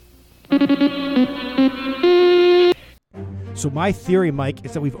So my theory, Mike,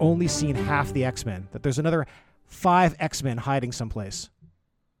 is that we've only seen half the X-Men, that there's another 5 X-Men hiding someplace.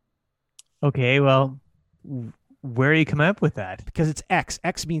 Okay, well, where are you coming up with that? Because it's X.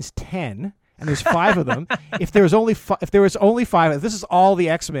 X means 10, and there's 5 of them. If there was only five, if this is all the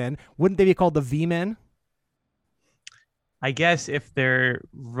X-Men, wouldn't they be called the V-Men? I guess if they're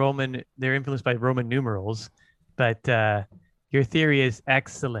influenced by Roman numerals, but your theory is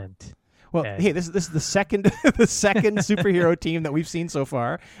excellent. Well, hey, this is the second the second superhero team that we've seen so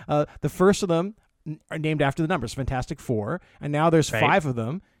far. The first of them are named after the numbers, Fantastic Four, and now there's 5 of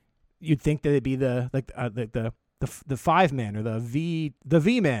them. You'd think that it'd be the 5 men or the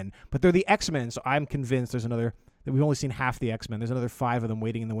V men, but they're the X-Men. So I'm convinced that we've only seen half the X-Men. There's another 5 of them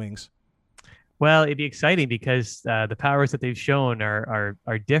waiting in the wings. Well, it'd be exciting because the powers that they've shown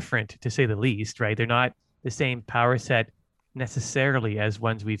are different, to say the least, right? They're not the same power set necessarily as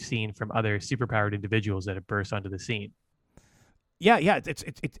ones we've seen from other superpowered individuals that have burst onto the scene. Yeah.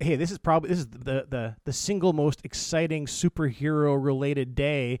 Hey, this is the single most exciting superhero related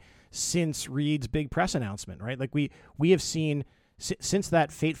day since Reed's big press announcement, right? Like we have seen since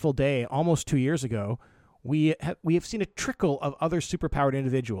that fateful day almost 2 years ago. We have seen a trickle of other superpowered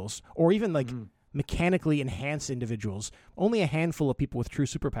individuals, or even like mechanically enhanced individuals. Only a handful of people with true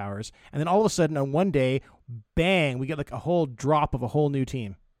superpowers, and then all of a sudden, on one day, bang! We get like a whole drop of a whole new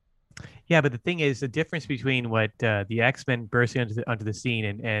team. Yeah, but the thing is, the difference between what the X-Men bursting onto the scene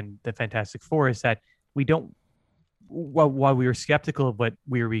and the Fantastic Four is that we don't. While we were skeptical of what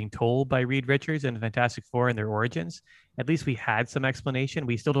we were being told by Reed Richards and the Fantastic Four and their origins, at least we had some explanation.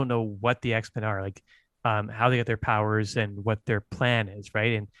 We still don't know what the X-Men are like. How they get their powers and what their plan is,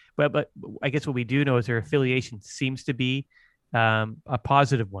 right? And but I guess what we do know is their affiliation seems to be a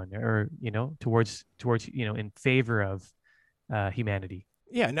positive one, or towards in favor of humanity.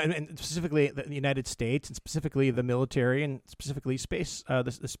 Yeah, and specifically the United States, and specifically the military, and specifically space,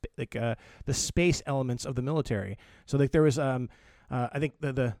 the space elements of the military. So like there was, I think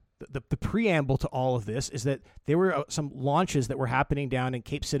the preamble to all of this is that there were some launches that were happening down in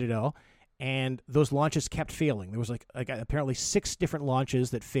Cape Citadel. And those launches kept failing. There was like apparently 6 different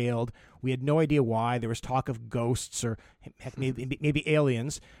launches that failed. We had no idea why. There was talk of ghosts or heck, maybe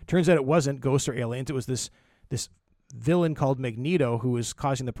aliens. Turns out it wasn't ghosts or aliens. It was this villain called Magneto who was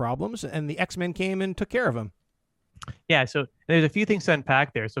causing the problems, and the X-Men came and took care of him. Yeah, so there's a few things to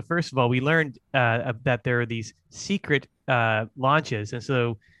unpack there. So first of all, we learned that there are these secret launches, and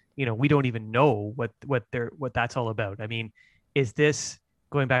so we don't even know what that's all about. I mean, is this,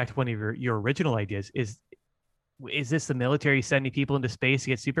 going back to one of your original ideas, is this the military sending people into space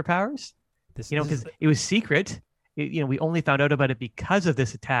to get superpowers? Because it was secret. We only found out about it because of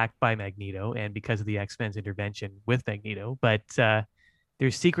this attack by Magneto and because of the X-Men's intervention with Magneto. But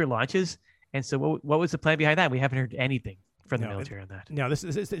there's secret launches, and so what was the plan behind that? We haven't heard anything from the military on that. No, this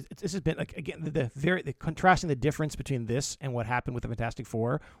has been like, again, the contrasting the difference between this and what happened with the Fantastic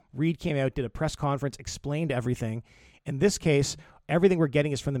Four. Reed came out, did a press conference, explained everything. In this case, everything we're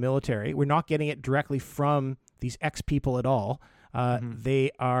getting is from the military. We're not getting it directly from these X people at all.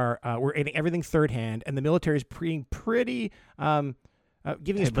 They are we're getting everything third hand, and the military is pretty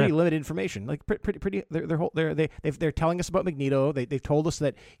giving us pretty limited information. Like pretty they're telling us about Magneto. They've told us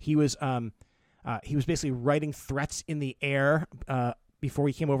that he was basically writing threats in the air before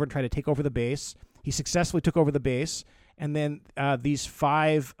he came over and tried to take over the base. He successfully took over the base, and then these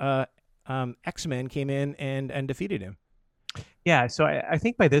 5 X-Men came in and defeated him. Yeah, so I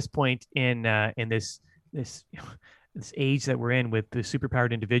think by this point in this age that we're in with the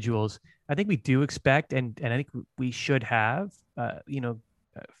superpowered individuals, I think we do expect, and I think we should have,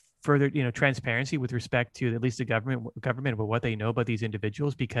 further, transparency with respect to at least the government about what they know about these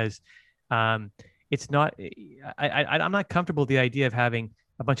individuals, because it's not. I'm not comfortable with the idea of having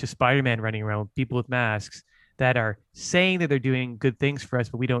a bunch of Spider-Man running around with people with masks that are saying that they're doing good things for us,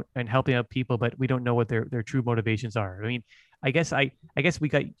 but we don't, and helping out people, but we don't know what their true motivations are. I mean, I guess I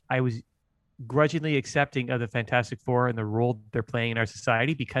was grudgingly accepting of the Fantastic Four and the role they're playing in our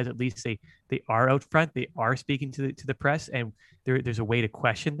society, because at least they are out front, they are speaking to the press, and there's a way to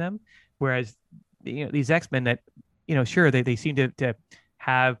question them. Whereas these X-Men that sure they seem to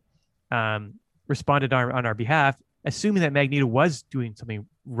have responded on our behalf, assuming that Magneto was doing something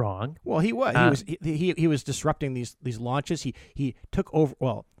wrong. Well, he was. He was disrupting these launches. He took over.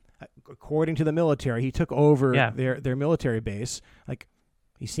 Well, according to the military, he took over their military base. Like,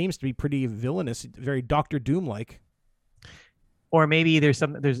 he seems to be pretty villainous, very Doctor Doom like. Or maybe there's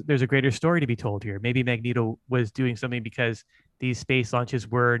a greater story to be told here. Maybe Magneto was doing something because these space launches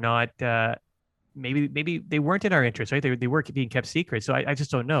were not maybe they weren't in our interest, right? They were being kept secret. So I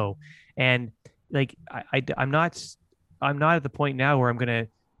just don't know. And like I'm not at the point now where I'm going to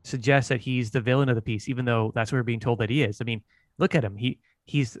suggest that he's the villain of the piece, even though that's what we're being told that he is. I mean, look at him.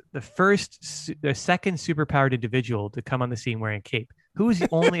 He's the second superpowered individual to come on the scene wearing a cape. Who's the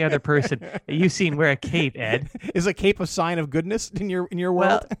only other person that you've seen wear a cape, Ed? Is a cape a sign of goodness in your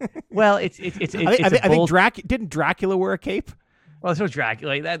world? Well, it's I think didn't Dracula wear a cape? Well, there's no Dracula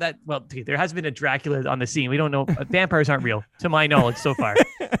like that. Well, there hasn't been a Dracula on the scene. We don't know. Vampires aren't real, to my knowledge, so far.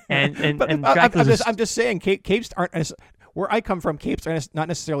 And Dracula's I'm just saying, capes aren't. Where I come from, capes are not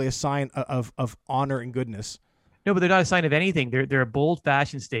necessarily a sign of honor and goodness. No, but they're not a sign of anything. They're a bold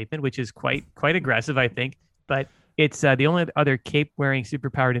fashion statement, which is quite aggressive, I think. But it's the only other cape-wearing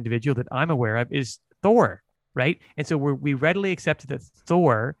superpowered individual that I'm aware of is Thor, right? And so we readily accept that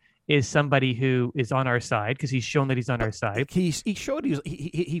Thor is somebody who is on our side because he's shown that he's on our side. He showed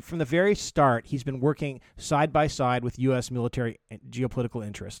he from the very start he's been working side by side with U.S. military and geopolitical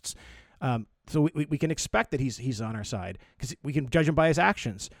interests. So we can expect that he's on our side because we can judge him by his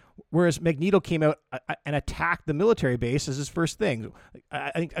actions. Whereas Magneto came out and attacked the military base as his first thing.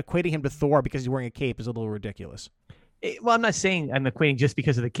 I think equating him to Thor because he's wearing a cape is a little ridiculous. Well, I'm not saying I'm equating just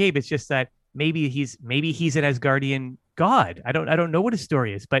because of the cape. It's just that maybe he's an Asgardian god. I don't know what his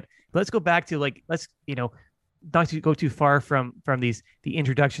story is, but let's go back to let's not to go too far from the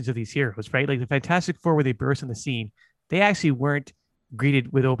introductions of these heroes, right? Like the Fantastic Four, where they burst on the scene, they actually weren't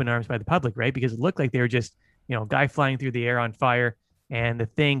greeted with open arms by the public, right? Because it looked like they were just a guy flying through the air on fire and the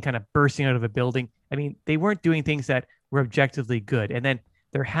thing kind of bursting out of a building. I mean, they weren't doing things that were objectively good. And then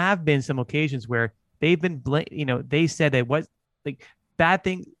there have been some occasions where they've been, they said that was like bad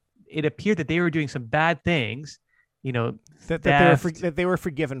thing. It appeared that they were doing some bad things, that they were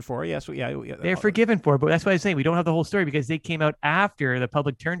forgiven for. Yes, they're forgiven for. But that's why I'm saying we don't have the whole story because they came out after the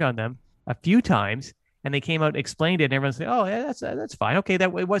public turned on them a few times, and they came out, explained it, and everyone's like, "Oh, yeah, that's fine. Okay,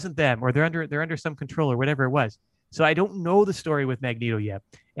 that it wasn't them, or they're under some control, or whatever it was." So I don't know the story with Magneto yet.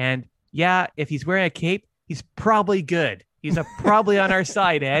 And yeah, if he's wearing a cape, he's probably good. He's probably on our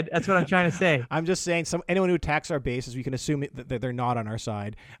side, Ed. That's what I'm trying to say. I'm just saying, anyone who attacks our bases, we can assume that they're not on our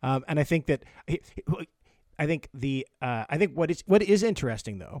side. And I think that, I think what is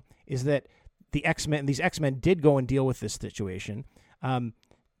interesting though is that these X-Men did go and deal with this situation.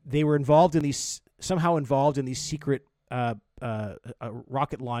 They were somehow involved in these secret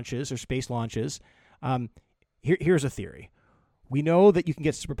rocket launches or space launches. Here's a theory. We know that you can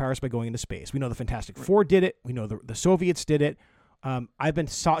get superpowers by going into space. We know the Fantastic Four did it. We know the Soviets did it. I've been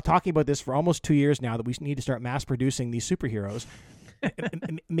talking about this for almost 2 years now, that we need to start mass producing these superheroes.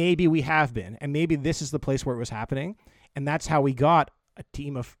 Maybe we have been, and maybe this is the place where it was happening. And that's how we got a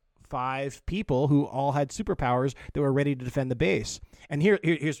team of 5 people who all had superpowers that were ready to defend the base. And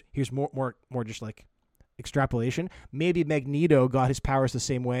here's more just like extrapolation. Maybe Magneto got his powers the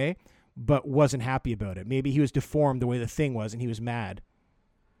same way, but wasn't happy about it. Maybe he was deformed the way the Thing was, and he was mad.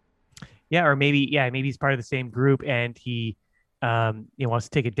 Yeah, or maybe he's part of the same group, and he wants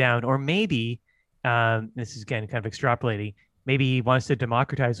to take it down. Or maybe this is again kind of extrapolating. Maybe he wants to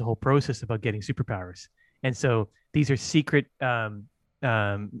democratize the whole process about getting superpowers, and so these are secret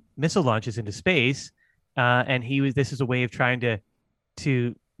missile launches into space, and this is a way of trying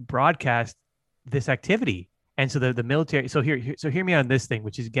to broadcast this activity. And so the military. So hear me on this thing,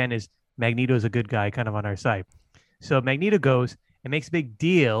 which is again is Magneto is a good guy, kind of on our side. So Magneto goes and makes a big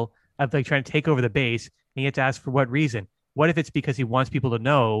deal of like trying to take over the base, and you have to ask for what reason. What if it's because he wants people to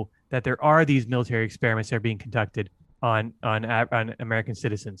know that there are these military experiments that are being conducted on American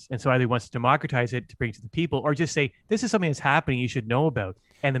citizens, and so either he wants to democratize it to bring it to the people, or just say this is something that's happening you should know about.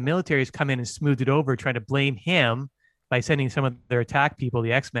 And the military has come in and smoothed it over, trying to blame him by sending some of their attack people,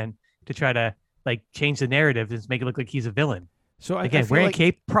 the X-Men, to try to like change the narrative and make it look like he's a villain. So again, wearing a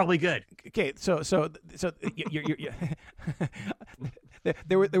cape, probably good. Okay, so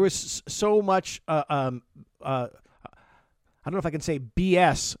there was so much I don't know if I can say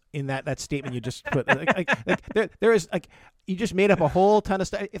BS in that statement you just put. There is like you just made up a whole ton of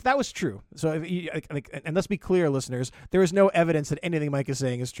stuff. If that was true, so and let's be clear, listeners, there is no evidence that anything Mike is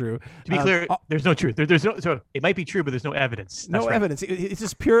saying is true. To be clear, there's no truth. There's no. So it might be true, but there's no evidence. That's right. Evidence. It's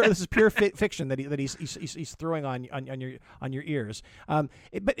just pure. This is pure fiction that he's throwing on your ears.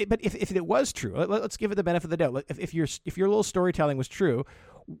 But if it was true, let's give it the benefit of the doubt. If your little storytelling was true,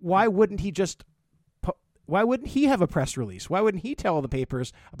 why wouldn't he have a press release? Why wouldn't he tell the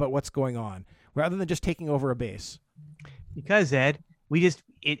papers about what's going on rather than just taking over a base? Because Ed,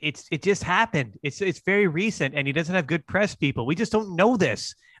 it just happened. It's very recent, and he doesn't have good press people. We just don't know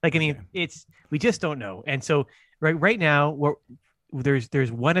this. We just don't know. And so right now,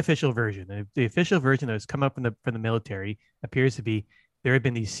 there's one official version. The official version that has come up from the military appears to be there have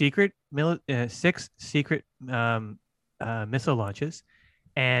been these six secret missile launches,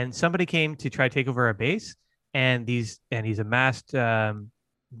 and somebody came to try to take over our base, and he's a masked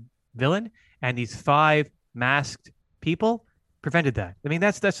villain, and these five masked people prevented that. I mean,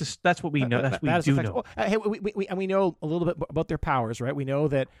 that's what we know. That's what we do know. Well, hey, and we know a little bit about their powers, right? We know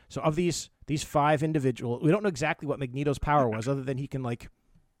that. So of these five individuals, we don't know exactly what Magneto's power was, other than he can like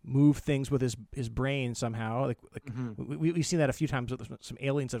move things with his brain somehow. Like we've seen that a few times with some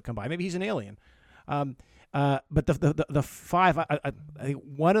aliens that have come by. Maybe he's an alien. But the five, I think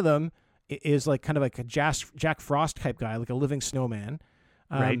one of them is like kind of like a Jack Frost type guy, like a living snowman.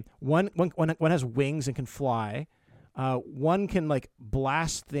 Right. One has wings and can fly. One can like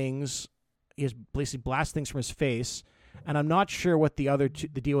blast things. He has basically blast things from his face, and I'm not sure what the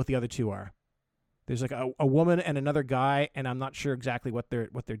deal with the other two are. There's like a woman and another guy, and I'm not sure exactly what their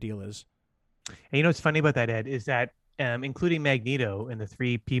deal is. And you know what's funny about that, Ed, is that including Magneto and the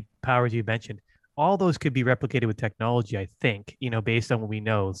three powers you mentioned, all those could be replicated with technology, I think, based on what we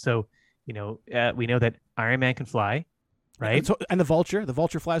know. So, we know that Iron Man can fly, right? And the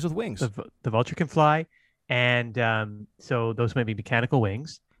Vulture flies with wings. The Vulture can fly, and so those might be mechanical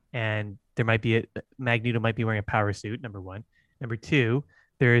wings, and there might be Magneto might be wearing a power suit, number one. Number two,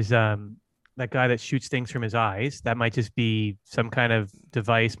 there's that guy that shoots things from his eyes. That might just be some kind of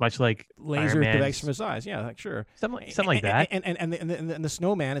device, much like laser device from his eyes. Yeah, like, sure, something like that. And the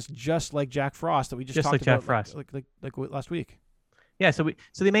snowman is just like Jack Frost that we just talked like about, Jack Frost, like last week. Yeah, so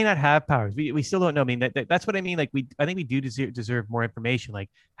they may not have powers. We still don't know. I mean, that's what I mean. Like I think we do deserve more information, like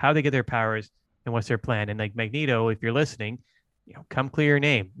how they get their powers and what's their plan. And like Magneto, if you're listening, come clear your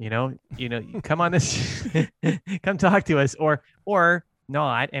name. Come on this, come talk to us, or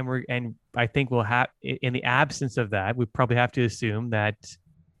not. And I think we'll have, in the absence of that, we probably have to assume that,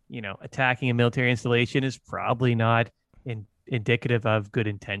 attacking a military installation is probably not indicative of good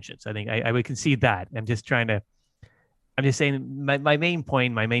intentions. I think I would concede that. I'm just saying my main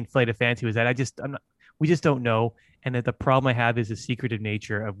point, my main flight of fancy was that we just don't know. And that the problem I have is the secretive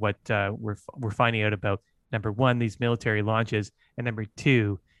nature of what we're finding out about, number one, these military launches, and number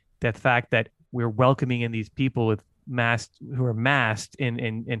two, the fact that we're welcoming in these people who are masked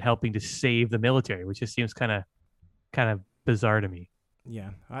in helping to save the military, which just seems kind of bizarre to me. Yeah,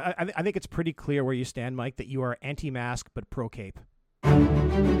 I think it's pretty clear where you stand, Mike, that you are anti-mask but pro-cape.